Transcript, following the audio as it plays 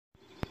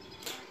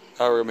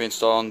We're going to be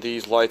installing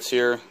these lights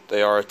here.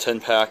 They are a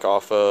 10-pack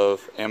off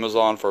of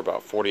Amazon for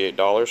about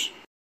 $48.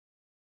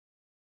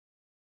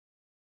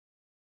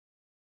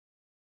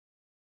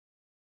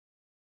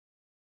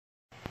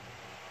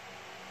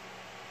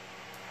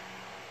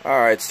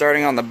 Alright,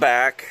 starting on the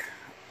back,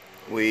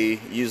 we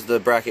use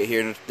the bracket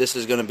here. This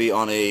is going to be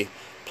on a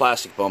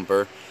plastic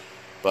bumper,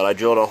 but I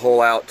drilled a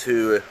hole out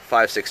to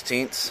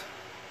 5/16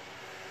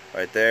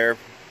 right there.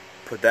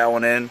 Put that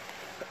one in.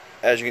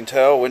 As you can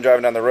tell, when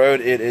driving down the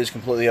road, it is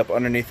completely up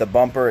underneath the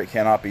bumper. It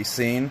cannot be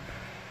seen,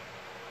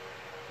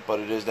 but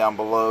it is down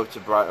below to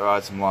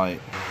provide some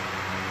light.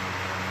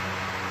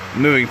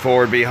 Moving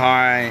forward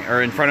behind,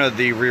 or in front of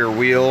the rear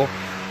wheel,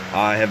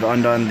 I have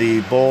undone the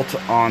bolt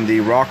on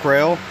the rock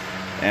rail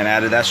and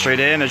added that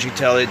straight in. As you can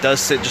tell, it does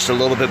sit just a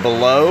little bit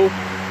below,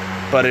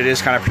 but it is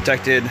kind of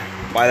protected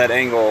by that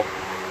angle.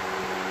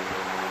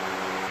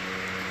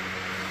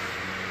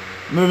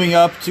 Moving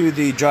up to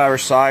the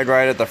driver's side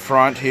right at the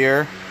front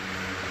here,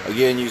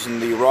 again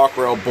using the rock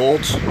rail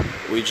bolt,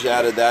 we just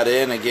added that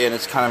in. Again,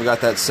 it's kind of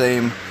got that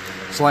same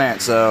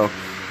slant, so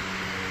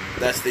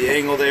that's the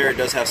angle there. It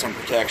does have some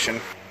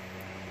protection.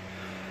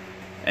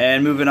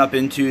 And moving up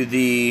into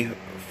the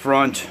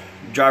front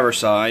driver's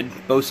side,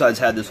 both sides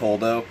had this hole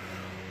though.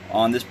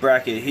 On this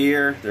bracket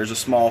here, there's a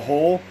small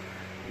hole.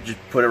 Just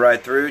put it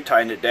right through,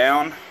 tighten it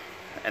down,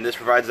 and this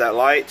provides that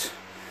light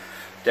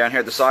down here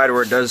at the side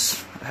where it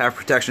does have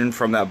protection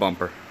from that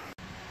bumper.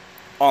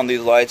 On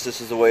these lights, this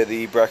is the way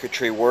the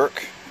bracketry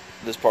work.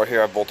 This part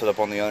here I bolted up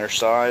on the other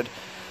side,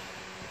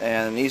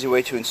 and an easy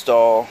way to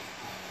install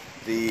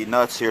the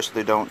nuts here so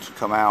they don't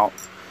come out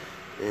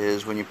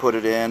is when you put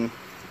it in,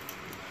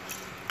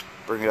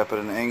 bring it up at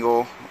an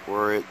angle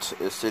where it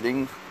is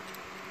sitting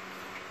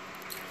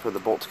for the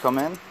bolt to come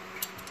in,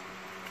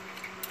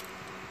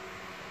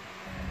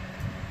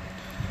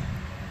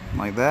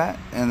 like that,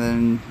 and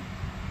then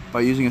by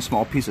using a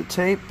small piece of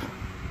tape,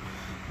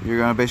 you're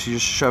going to basically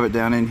just shove it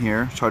down in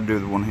here. Try to do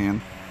it with one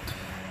hand.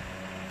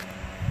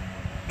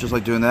 Just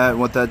like doing that. And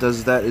what that does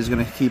is that is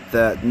going to keep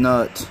that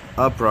nut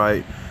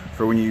upright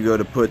for when you go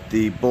to put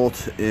the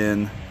bolt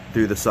in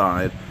through the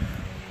side.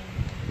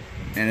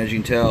 And as you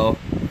can tell,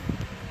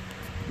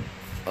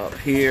 up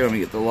here, let me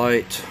get the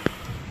light.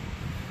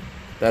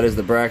 That is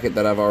the bracket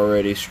that I've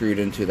already screwed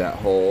into that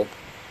hole.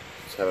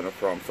 Just having a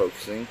problem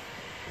focusing.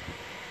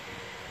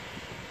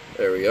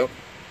 There we go.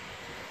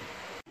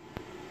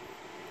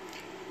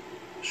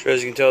 So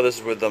as you can tell, this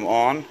is with them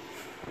on.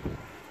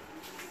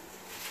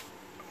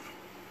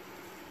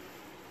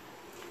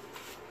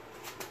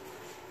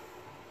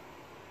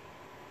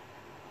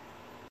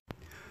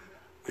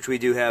 Which we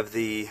do have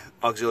the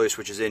auxiliary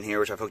switches in here,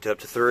 which I've hooked it up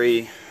to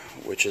 3,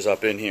 which is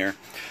up in here.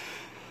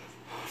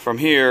 From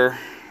here,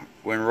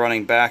 when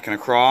running back and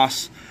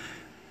across,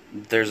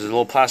 there's a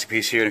little plastic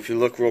piece here, and if you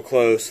look real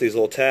close, these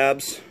little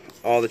tabs,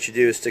 all that you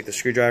do is stick the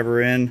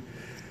screwdriver in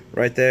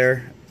right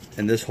there,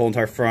 and this whole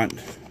entire front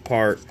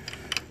part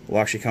will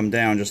actually come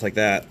down just like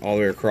that all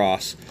the way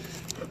across,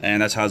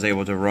 and that's how I was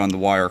able to run the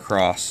wire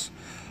across.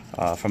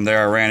 From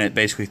there I ran it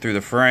basically through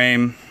the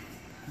frame,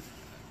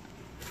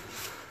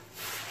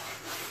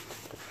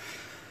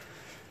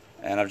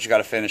 and I've just got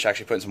to finish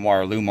actually putting some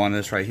wire loom on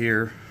this right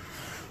here.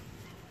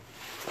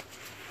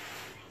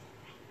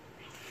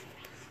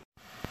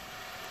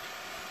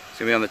 It's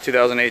going to be on the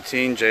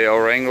 2018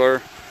 JL Wrangler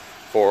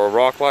for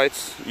rock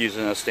lights,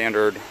 using a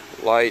standard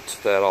light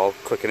that I'll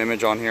click an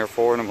image on here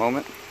for in a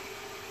moment.